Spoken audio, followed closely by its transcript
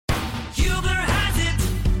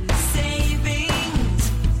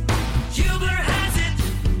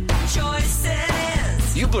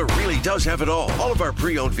does have it all. All of our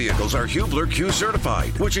pre-owned vehicles are Hubler Q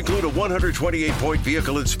certified, which include a 128-point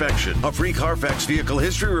vehicle inspection, a free Carfax vehicle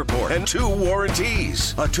history report, and 2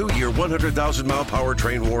 warranties. A 2-year, 100,000-mile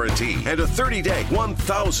powertrain warranty, and a 30-day,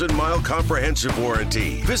 1,000-mile comprehensive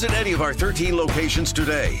warranty. Visit any of our 13 locations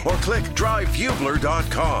today, or click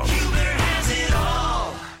drivehubler.com. Hubler has it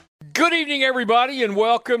all. Good evening, everybody, and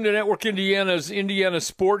welcome to Network Indiana's Indiana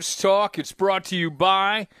Sports Talk. It's brought to you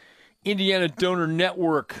by Indiana Donor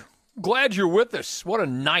Network. Glad you're with us. What a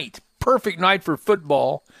night. Perfect night for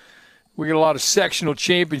football. We got a lot of sectional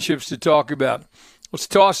championships to talk about. Let's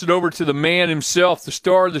toss it over to the man himself, the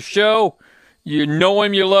star of the show. You know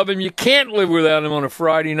him, you love him. You can't live without him on a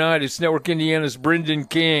Friday night. It's Network Indiana's Brendan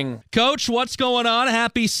King. Coach, what's going on?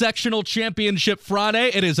 Happy Sectional Championship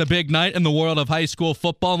Friday. It is a big night in the world of high school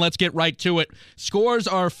football, and let's get right to it. Scores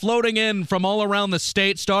are floating in from all around the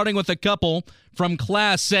state, starting with a couple from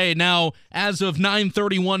Class A. Now, as of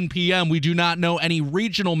 9:31 p.m., we do not know any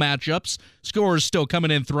regional matchups. Scores still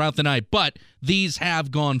coming in throughout the night, but these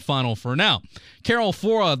have gone final for now. Carroll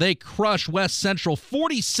Flora, they crush West Central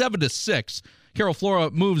 47-6. Carroll Flora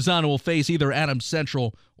moves on and will face either Adams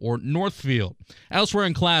Central or Northfield. Elsewhere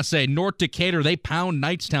in Class A, North Decatur, they pound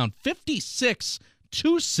Knightstown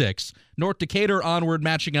 56-6. North Decatur onward,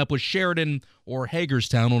 matching up with Sheridan or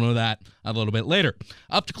Hagerstown. We'll know that a little bit later.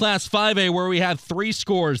 Up to Class 5A, where we have 3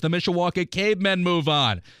 scores. The Mishawaka Cavemen move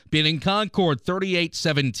on, beating Concord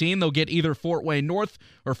 38-17. They'll get either Fort Wayne North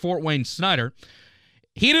or Fort Wayne Snyder.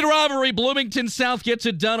 Heated rivalry, Bloomington South gets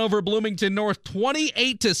it done over Bloomington North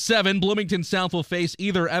 28-7. Bloomington South will face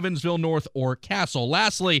either Evansville North or Castle.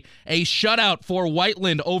 Lastly, a shutout for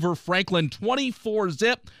Whiteland over Franklin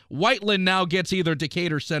 24-zip. Whiteland now gets either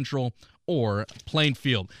Decatur Central or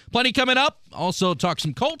Plainfield. Plenty coming up. Also talk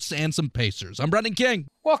some Colts and some Pacers. I'm Brendan King.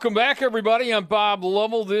 Welcome back, everybody. I'm Bob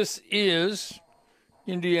Lovell. This is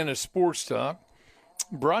Indiana Sports Talk.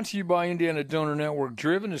 Brought to you by Indiana Donor Network,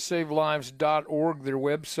 driven to savelives.org, their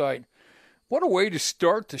website. What a way to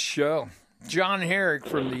start the show. John Herrick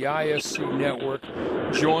from the ISC Network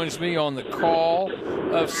joins me on the call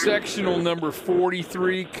of sectional number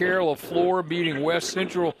 43, Carroll of Flora beating West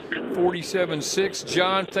Central 47-6.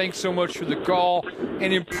 John, thanks so much for the call.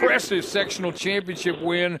 An impressive sectional championship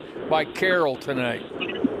win by Carroll tonight.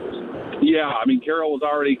 Yeah, I mean, Carroll was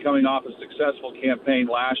already coming off a successful campaign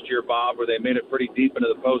last year, Bob, where they made it pretty deep into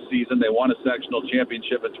the postseason. They won a sectional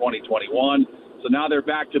championship in 2021. So now they're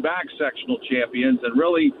back-to-back sectional champions, and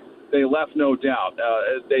really they left no doubt.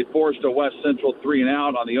 They forced a West Central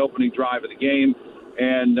 3-and-out on the opening drive of the game,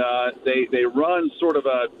 and they run sort of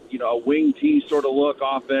a wing T sort of look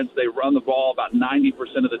offense. They run the ball about 90%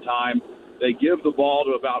 of the time. They give the ball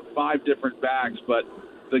to about 5 different backs, but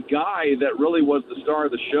the guy that really was the star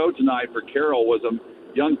of the show tonight for Carroll was a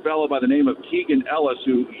young fellow by the name of Keegan Ellis,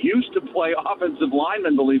 who used to play offensive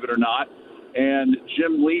lineman, believe it or not. And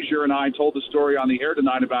Jim Leisure and I told the story on the air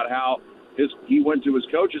tonight about how he went to his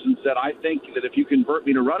coaches and said, I think that if you convert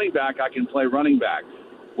me to running back, I can play running back.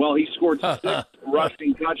 Well, he scored 6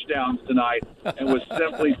 rushing touchdowns tonight and was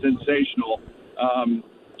simply sensational.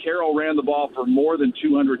 Carroll ran the ball for more than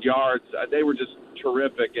 200 yards. They were just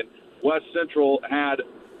terrific. And West Central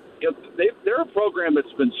they're a program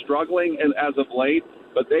that's been struggling as of late,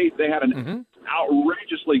 but they had an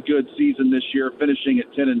outrageously good season this year, finishing at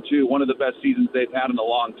 10-2, one of the best seasons they've had in a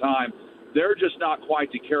long time. They're just not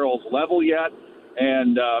quite to Carroll's level yet,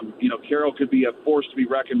 and Carroll could be a force to be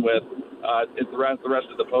reckoned with at the rest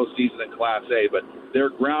of the postseason in Class A. But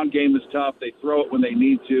their ground game is tough. They throw it when they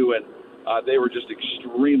need to, and they were just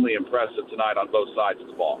extremely impressive tonight on both sides of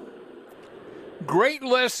the ball. Great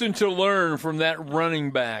lesson to learn from that running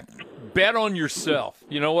back. Bet on yourself.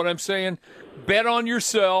 You know what I'm saying? Bet on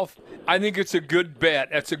yourself. I think it's a good bet.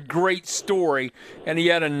 That's a great story, and he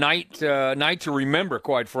had a night to remember,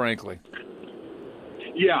 quite frankly.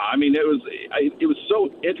 Yeah, I mean, it was so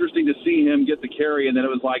interesting to see him get the carry, and then it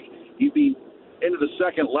was like he'd be into the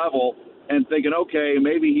second level and thinking, okay,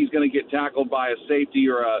 maybe he's going to get tackled by a safety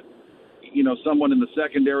or someone in the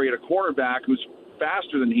secondary at a cornerback who's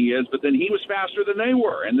faster than he is, but then he was faster than they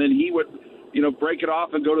were, and then he would, break it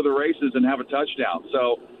off and go to the races and have a touchdown.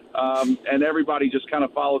 So, and everybody just kind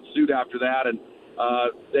of followed suit after that, and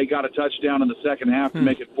they got a touchdown in the second half to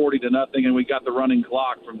make it 40-0, and we got the running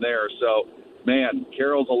clock from there. So, man,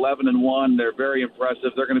 Carroll's 11-1. They're very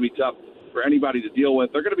impressive. They're going to be tough for anybody to deal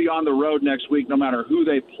with. They're going to be on the road next week, no matter who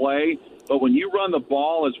they play. But when you run the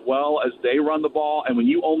ball as well as they run the ball, and when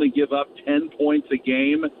you only give up 10 points a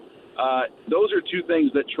game, those are two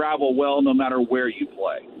things that travel well no matter where you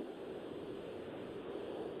play.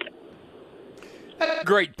 That's a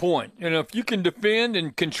great point. If you can defend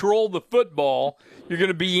and control the football, you're going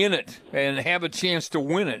to be in it and have a chance to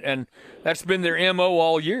win it. And that's been their MO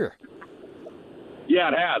all year. Yeah,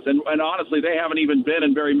 it has. And honestly, they haven't even been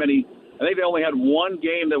in very many. I think they only had one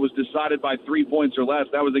game that was decided by 3 points or less.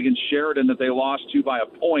 That was against Sheridan that they lost to by a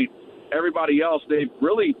point. Everybody else, they've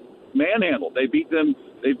really manhandled. They've beaten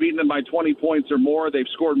them by 20 points or more. They've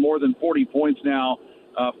scored more than 40 points now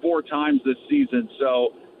 4 times this season. So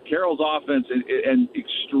Carroll's offense is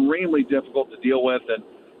extremely difficult to deal with, and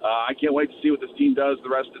I can't wait to see what this team does the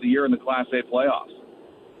rest of the year in the Class A playoffs.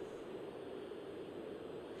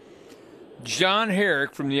 John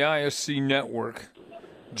Herrick from the ISC Network.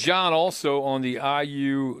 John also on the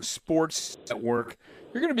IU Sports Network.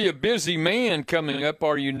 You're going to be a busy man coming up,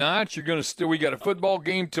 are you not? We got a football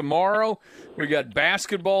game tomorrow. We got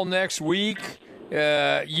basketball next week.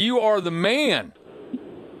 You are the man.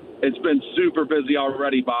 It's been super busy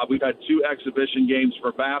already, Bob. We've had 2 exhibition games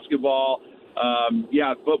for basketball.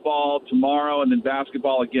 Football tomorrow and then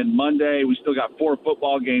basketball again Monday. We still got 4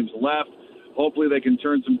 football games left. Hopefully they can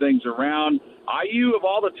turn some things around. IU, of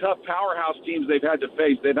all the tough powerhouse teams they've had to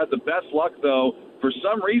face, they've had the best luck, though, for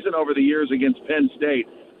some reason over the years against Penn State.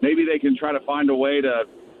 Maybe they can try to find a way to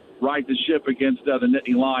right the ship against the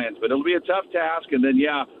Nittany Lions. But it'll be a tough task, and then,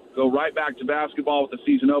 go right back to basketball with the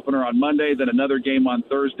season opener on Monday, then another game on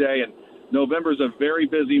Thursday. And November's a very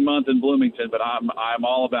busy month in Bloomington, but I'm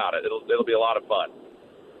all about it. It'll be a lot of fun.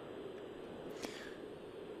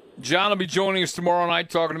 John will be joining us tomorrow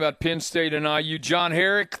night talking about Penn State and IU. John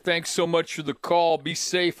Herrick, thanks so much for the call. Be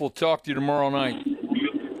safe. We'll talk to you tomorrow night.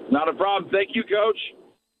 Not a problem. Thank you, Coach.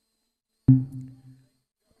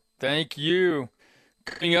 Thank you.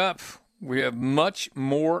 Coming up, we have much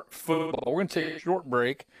more football. We're going to take a short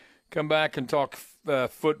break, come back and talk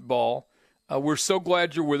football. We're so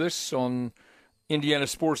glad you're with us on Indiana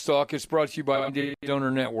Sports Talk. It's brought to you by Indiana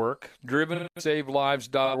Donor Network,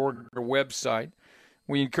 driven-to-save-lives.org, our website.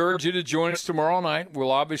 We encourage you to join us tomorrow night.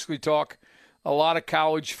 We'll obviously talk a lot of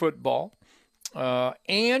college football,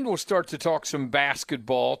 and we'll start to talk some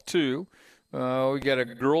basketball, too. We got a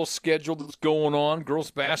girls' schedule that's going on,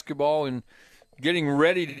 girls' basketball, and getting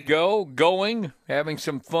ready to going, having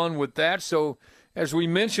some fun with that. So, as we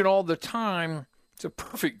mention all the time, it's a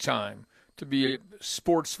perfect time to be a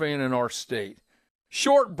sports fan in our state.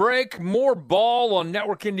 Short break, more ball on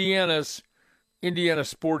Network Indiana's Indiana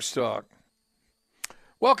Sports Talk.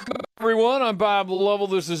 Welcome, everyone. I'm Bob Lovell.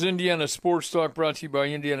 This is Indiana Sports Talk, brought to you by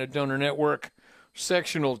Indiana Donor Network.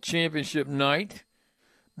 Sectional Championship night.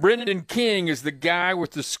 Brendan King is the guy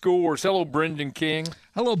with the scores. Hello, Brendan King.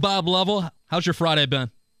 Hello, Bob Lovell. How's your Friday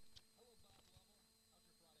been?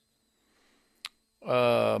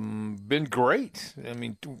 Been great. I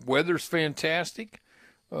mean, weather's fantastic.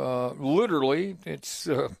 Literally, it's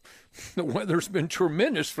the weather's been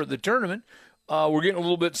tremendous for the tournament. We're getting a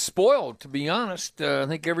little bit spoiled, to be honest. I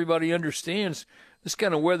think everybody understands this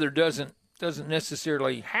kind of weather doesn't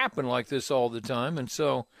necessarily happen like this all the time, and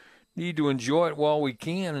so need to enjoy it while we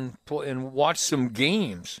can and watch some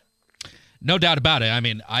games. No doubt about it. I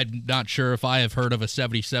mean, I'm not sure if I have heard of a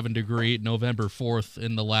 77-degree November 4th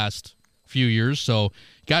in the last few years, so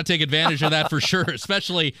got to take advantage of that for sure,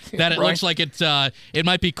 especially that it looks like it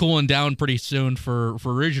might be cooling down pretty soon for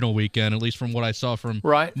regional weekend, at least from what I saw from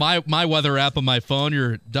my weather app on my phone.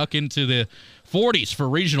 You're ducking to the 40s for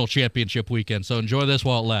regional championship weekend, so enjoy this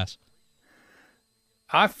while it lasts.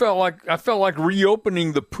 I felt like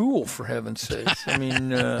reopening the pool, for heaven's sakes. I mean,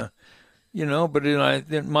 but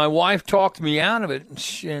then my wife talked me out of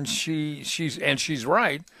it, and she's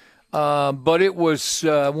right. But it was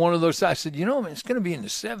one of those. I said, it's going to be in the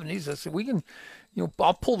 70s. I said, we can,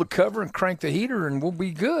 I'll pull the cover and crank the heater, and we'll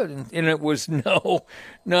be good. And it was no,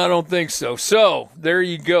 I don't think so. So there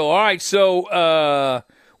you go. All right. So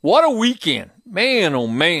what a weekend, man! Oh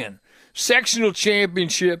man. Sectional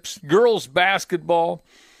championships, girls basketball,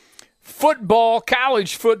 football,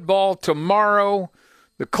 college football tomorrow,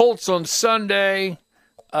 the Colts on Sunday,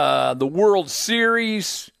 the World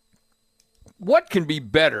Series. What can be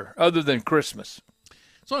better other than Christmas?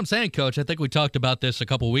 That's what I'm saying, Coach. I think we talked about this a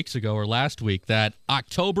couple weeks ago or last week, that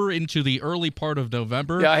October into the early part of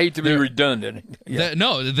November. Yeah, I hate to be redundant. Yeah.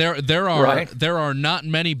 There are not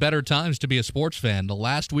many better times to be a sports fan. The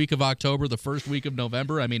last week of October, the first week of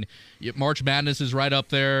November. I mean, March Madness is right up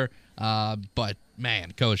there. But,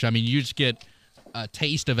 man, Coach, I mean, you just get a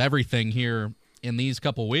taste of everything here in these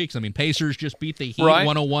couple weeks. I mean, Pacers just beat the Heat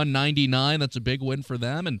 101-99. That's a big win for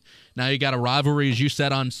them. And now you got a rivalry, as you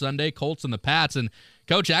said, on Sunday, Colts and the Pats. And,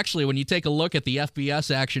 Coach, actually, when you take a look at the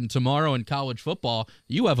FBS action tomorrow in college football,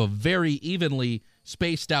 you have a very evenly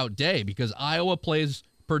spaced out day because Iowa plays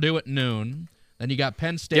Purdue at noon. Then you got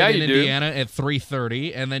Penn State and Indiana at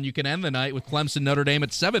 3:30, and then you can end the night with Clemson, Notre Dame at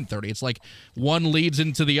 7:30. It's like one leads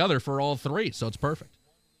into the other for all three, so it's perfect.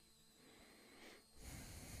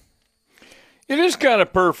 It is kind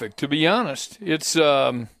of perfect, to be honest. It's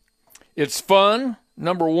fun,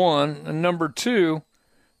 number one, and number two,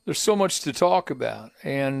 there's so much to talk about.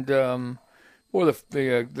 And the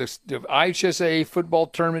IHSA football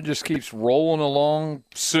tournament just keeps rolling along.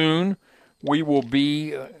 Soon we will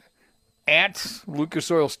be at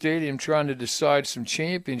Lucas Oil Stadium trying to decide some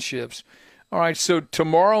championships. All right, so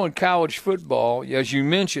tomorrow in college football, as you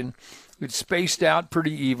mentioned, it's spaced out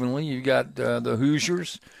pretty evenly. You got the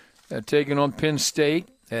Hoosiers taking on Penn State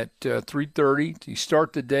at 3:30. You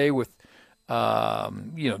start the day with,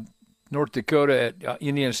 North Dakota at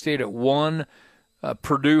Indiana State at 1.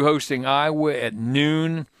 Purdue hosting Iowa at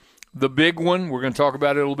noon. The big one, we're going to talk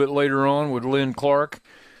about it a little bit later on with Lynn Clark.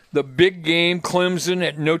 The big game, Clemson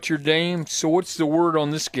at Notre Dame. So what's the word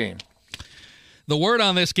on this game? The word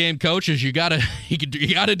on this game, Coach, is you gotta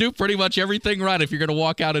do pretty much everything right if you're going to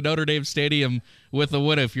walk out of Notre Dame Stadium with a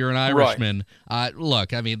win if you're an Irishman. Right.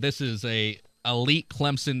 Look, I mean, this is a elite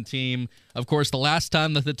Clemson team. Of course, the last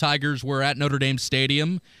time that the Tigers were at Notre Dame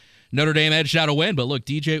Stadium, Notre Dame edged out a win, but look,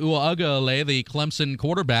 DJ Uiagalelei, the Clemson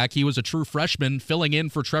quarterback, he was a true freshman filling in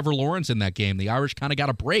for Trevor Lawrence in that game. The Irish kind of got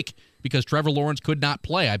a break because Trevor Lawrence could not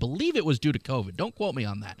play. I believe it was due to COVID. Don't quote me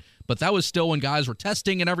on that. But that was still when guys were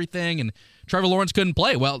testing and everything, and Trevor Lawrence couldn't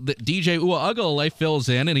play. Well, DJ Uiagalelei fills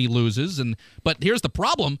in, and he loses. But here's the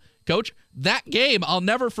problem, Coach. That game, I'll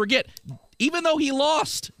never forget. Even though he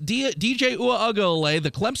lost, DJ Uiagalelei, the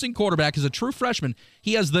Clemson quarterback, is a true freshman.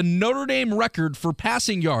 He has the Notre Dame record for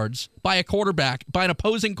passing yards by an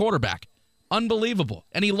opposing quarterback. Unbelievable.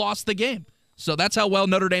 And he lost the game. So that's how well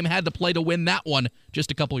Notre Dame had to play to win that one just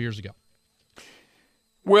a couple years ago.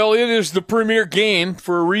 Well, it is the premier game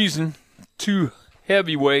for a reason. Two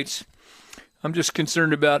heavyweights. I'm just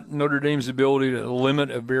concerned about Notre Dame's ability to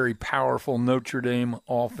limit a very powerful Clemson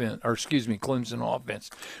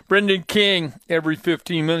offense. Brendan King, every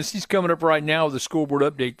 15 minutes. He's coming up right now with a scoreboard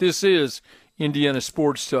update. This is Indiana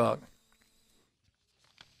Sports Talk.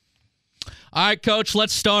 All right, Coach,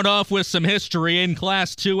 let's start off with some history. In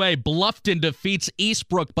Class 2A, Bluffton defeats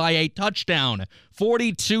Eastbrook by a touchdown,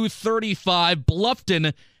 42-35.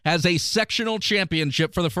 Bluffton has a sectional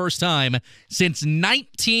championship for the first time since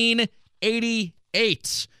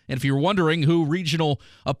 1988. And if you're wondering who regional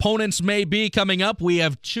opponents may be coming up, we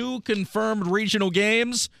have two confirmed regional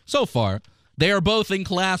games so far. They are both in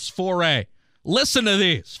Class 4A. Listen to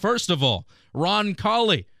these. First of all,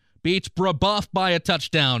 Roncalli beats Brebeuf by a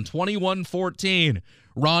touchdown, 21-14.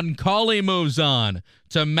 Roncalli moves on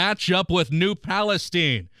to match up with New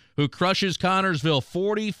Palestine, who crushes Connorsville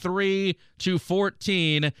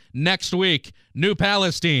 43-14 next week. New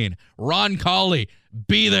Palestine, Roncalli,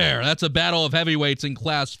 be there. That's a battle of heavyweights in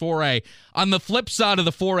Class 4A. On the flip side of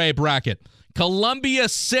the 4A bracket, Columbia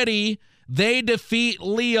City, they defeat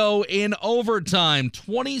Leo in overtime,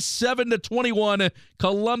 27-21.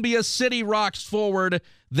 Columbia City rocks forward.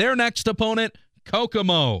 Their next opponent,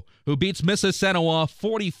 Kokomo, who beats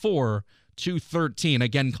Mississinewa 44-13.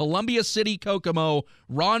 Again, Columbia City, Kokomo,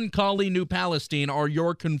 Roncalli, New Palestine are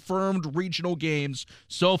your confirmed regional games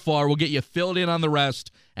so far. We'll get you filled in on the rest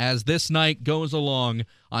as this night goes along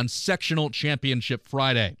on Sectional Championship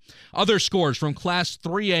Friday. Other scores from Class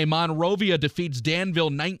 3A, Monrovia defeats Danville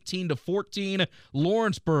 19-14.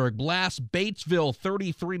 Lawrenceburg blasts Batesville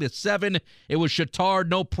 33-7. It was Chatard,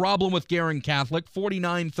 no problem with Guerin Catholic,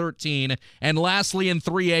 49-13. And lastly in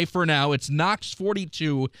 3A for now, it's Knox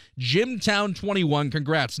 42, Jimtown 21.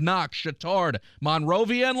 Congrats, Knox, Chatard,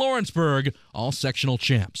 Monrovia, and Lawrenceburg, all sectional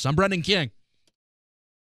champs. I'm Brendan King.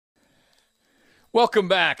 Welcome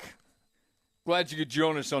back. Glad you could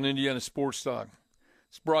join us on Indiana Sports Talk.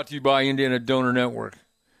 It's brought to you by Indiana Donor Network.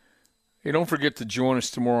 Hey, don't forget to join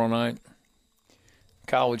us tomorrow night.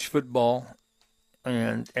 College football.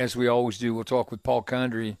 And as we always do, we'll talk with Paul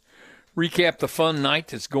Condry. Recap the fun night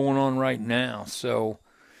that's going on right now. So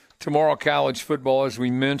tomorrow, college football, as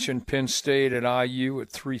we mentioned, Penn State at IU at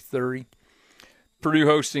 3:30. Purdue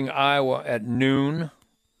hosting Iowa at noon.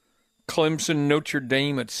 Clemson, Notre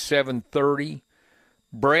Dame at 7:30.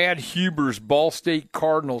 Brad Huber's Ball State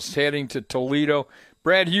Cardinals heading to Toledo.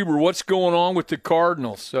 Brad Huber, what's going on with the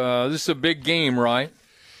Cardinals? This is a big game, right?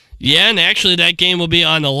 Yeah, and actually that game will be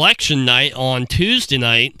on election night on Tuesday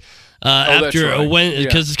night. after a right. win,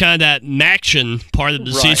 because it's kind of that MACtion part of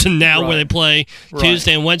the season now where they play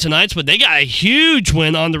Tuesday and Wednesday nights. But they got a huge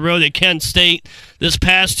win on the road at Kent State this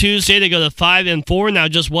past Tuesday. They go to 5-4, now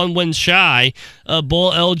just one win shy of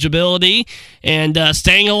bowl eligibility, and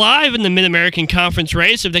staying alive in the Mid-American Conference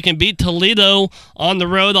race. If they can beat Toledo on the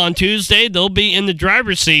road on Tuesday, they'll be in the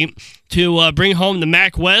driver's seat to bring home the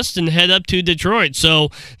MAC West and head up to Detroit. So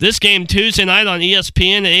this game Tuesday night on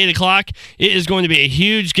ESPN at 8 o'clock, it is going to be a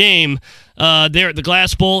huge game there at the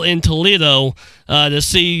Glass Bowl in Toledo to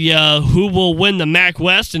see who will win the MAC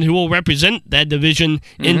West and who will represent that division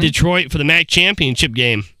in Detroit for the MAC championship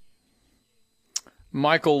game.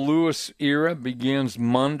 Michael Lewis era begins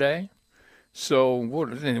Monday. So what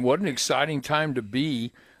an exciting time to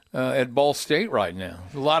be at Ball State right now.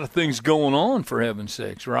 A lot of things going on, for heaven's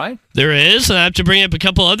sakes, right? There is. And I have to bring up a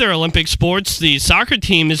couple other Olympic sports. The soccer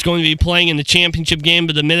team is going to be playing in the championship game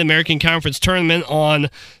of the Mid-American Conference Tournament on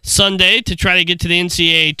Sunday to try to get to the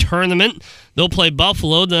NCAA tournament. They'll play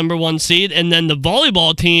Buffalo, the number 1 seed, and then the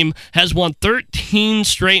volleyball team has won 13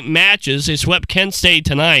 straight matches. They swept Kent State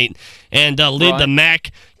tonight and lead the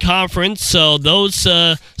MAC conference. So those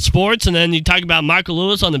sports, and then you talk about Michael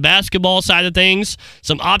Lewis on the basketball side of things.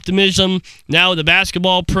 Some optimism now with the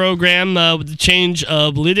basketball program with the change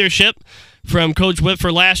of leadership from Coach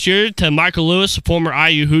Whitford last year to Michael Lewis, former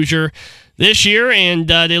IU Hoosier, this year, and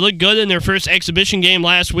they look good in their first exhibition game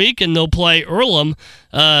last week, and they'll play Earlham.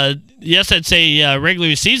 Yes, that's a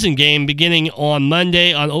regular season game beginning on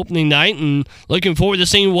Monday on opening night, and looking forward to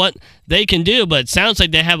seeing what they can do. But it sounds like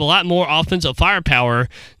they have a lot more offensive firepower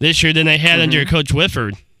this year than they had under Coach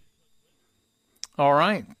Whitford. All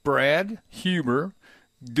right, Brad Huber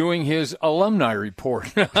doing his alumni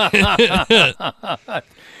report.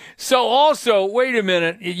 So also, wait a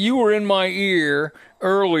minute, you were in my ear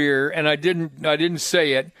earlier, and I didn't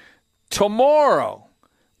say it. Tomorrow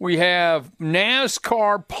we have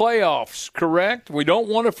NASCAR playoffs, correct? We don't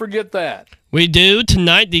want to forget that. We do.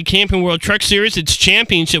 Tonight, the Camping World Truck Series, it's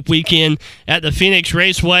championship weekend at the Phoenix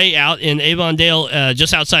Raceway out in Avondale,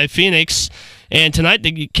 just outside Phoenix. And tonight,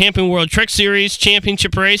 the Camping World Truck Series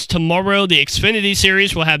championship race. Tomorrow, the Xfinity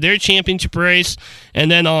Series will have their championship race. And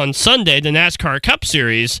then on Sunday, the NASCAR Cup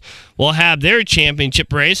Series will have their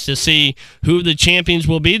championship race to see who the champions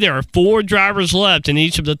will be. There are 4 drivers left in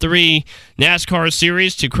each of the 3 NASCAR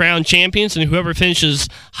series to crown champions, and whoever finishes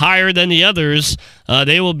higher than the others,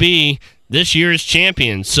 they will be this year's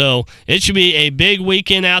champions. So it should be a big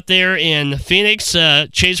weekend out there in Phoenix.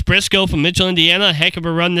 Chase Briscoe from Mitchell, Indiana, heck of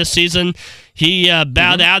a run this season. He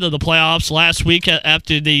bowed out of the playoffs last week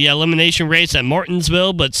after the elimination race at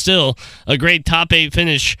Martinsville, but still a great top 8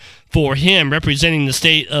 finish for him, representing the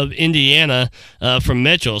state of Indiana from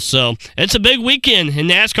Mitchell. So it's a big weekend in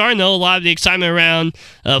NASCAR. I know a lot of the excitement around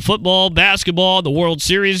football, basketball, the World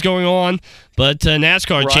Series going on, but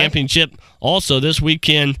NASCAR championship also this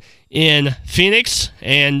weekend in Phoenix,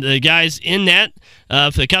 and the guys in that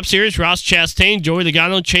for the Cup Series, Ross Chastain, Joey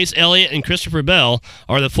Logano, Chase Elliott, and Christopher Bell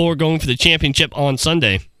are the 4 going for the championship on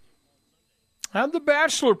Sunday. How'd the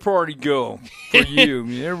bachelor party go for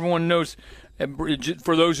you? Everyone knows,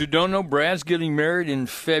 for those who don't know, Brad's getting married in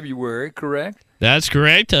February, correct? That's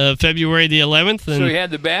correct, February the 11th. And so you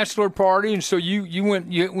had the bachelor party, and so you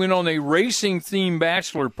went on a racing-themed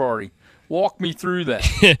bachelor party. Walk me through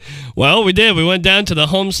that. Well, we did. We went down to the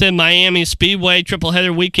Homestead Miami Speedway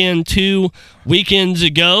tripleheader weekend 2 weekends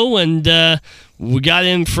ago, and we got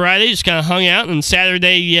in Friday, just kind of hung out, and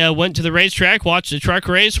Saturday went to the racetrack, watched the truck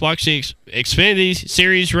race, watched the Xfinity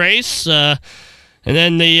Series race, and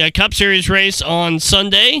then the Cup Series race on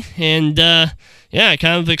Sunday, and kind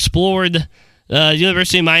of explored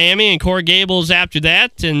University of Miami and Coral Gables after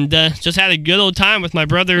that, and just had a good old time with my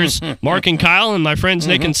brothers Mark and Kyle and my friends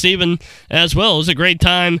Nick and Steven as well. It was a great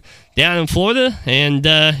time down in Florida, and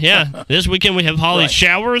this weekend we have Holly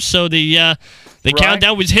showers, so the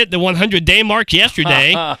countdown was hit the 100-day mark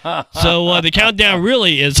yesterday, so the countdown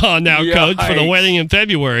really is on now, Coach, for the wedding in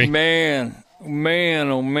February. Man,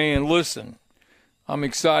 oh man, listen. I'm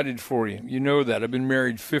excited for you. You know that. I've been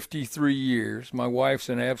married 53 years. My wife's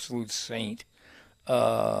an absolute saint.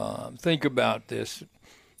 Think about this.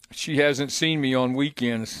 She hasn't seen me on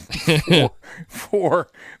weekends for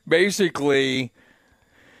basically,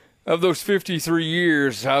 of those 53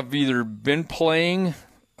 years, I've either been playing,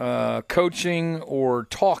 coaching, or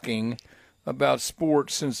talking about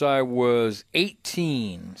sports since I was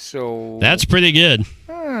 18. So that's pretty good.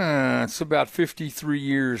 It's about 53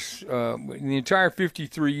 years. In the entire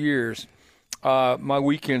 53 years, my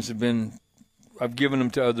weekends I've given them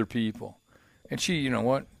to other people. And she, you know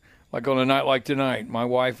what, like on a night like tonight, my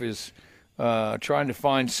wife is trying to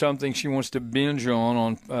find something she wants to binge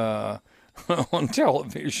on on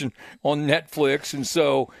television, on Netflix. And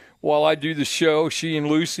so while I do the show, she and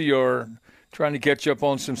Lucy are trying to catch up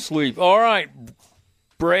on some sleep. All right,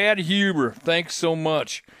 Brad Huber, thanks so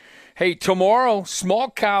much. Hey, tomorrow, small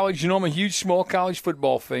college. You know I'm a huge small college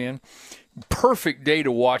football fan. Perfect day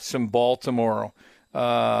to watch some ball tomorrow.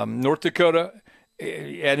 North Dakota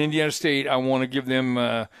at Indiana State, I want to give them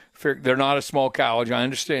they're not a small college. I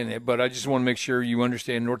understand that, but I just want to make sure you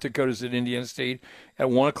understand North Dakota's at Indiana State at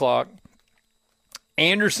 1 o'clock.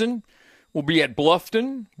 Anderson will be at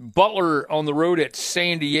Bluffton. Butler on the road at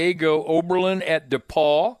San Diego. Oberlin at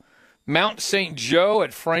DePaul. Mount St. Joe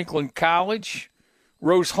at Franklin College.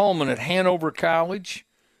 Rose-Hulman at Hanover College.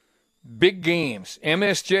 Big games.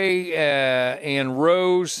 MSJ and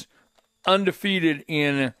Rose undefeated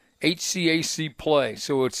in HCAC play,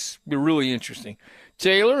 so it's really interesting.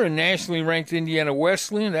 Taylor and nationally ranked Indiana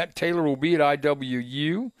Wesleyan. That Taylor will be at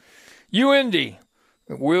IWU. UIndy,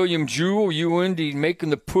 William Jewell. UIndy making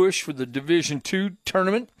the push for the Division II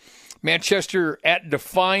tournament. Manchester at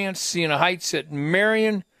Defiance. Siena Heights at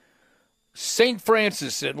Marion. St.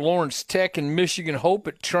 Francis at Lawrence Tech and Michigan Hope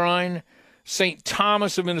at Trine. St.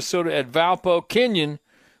 Thomas of Minnesota at Valpo. Kenyon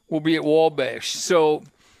will be at Wabash. So,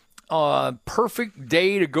 perfect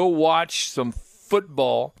day to go watch some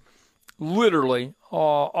football, literally,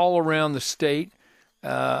 all around the state.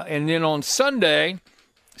 And then on Sunday,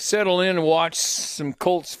 settle in and watch some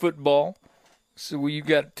Colts football. So you've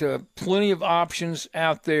got plenty of options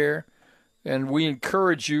out there. And we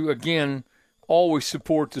encourage you, again, always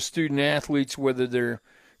support the student athletes, whether they're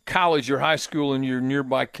college or high school in your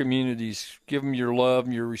nearby communities. Give them your love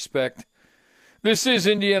and your respect. This is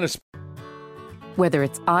Indiana Sports. Whether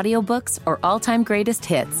it's audiobooks or all-time greatest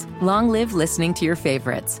hits, long live listening to your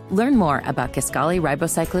favorites. Learn more about Kisqali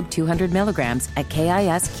Ribociclib 200 milligrams at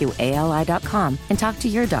KISQALI.com and talk to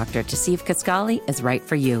your doctor to see if Kisqali is right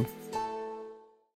for you.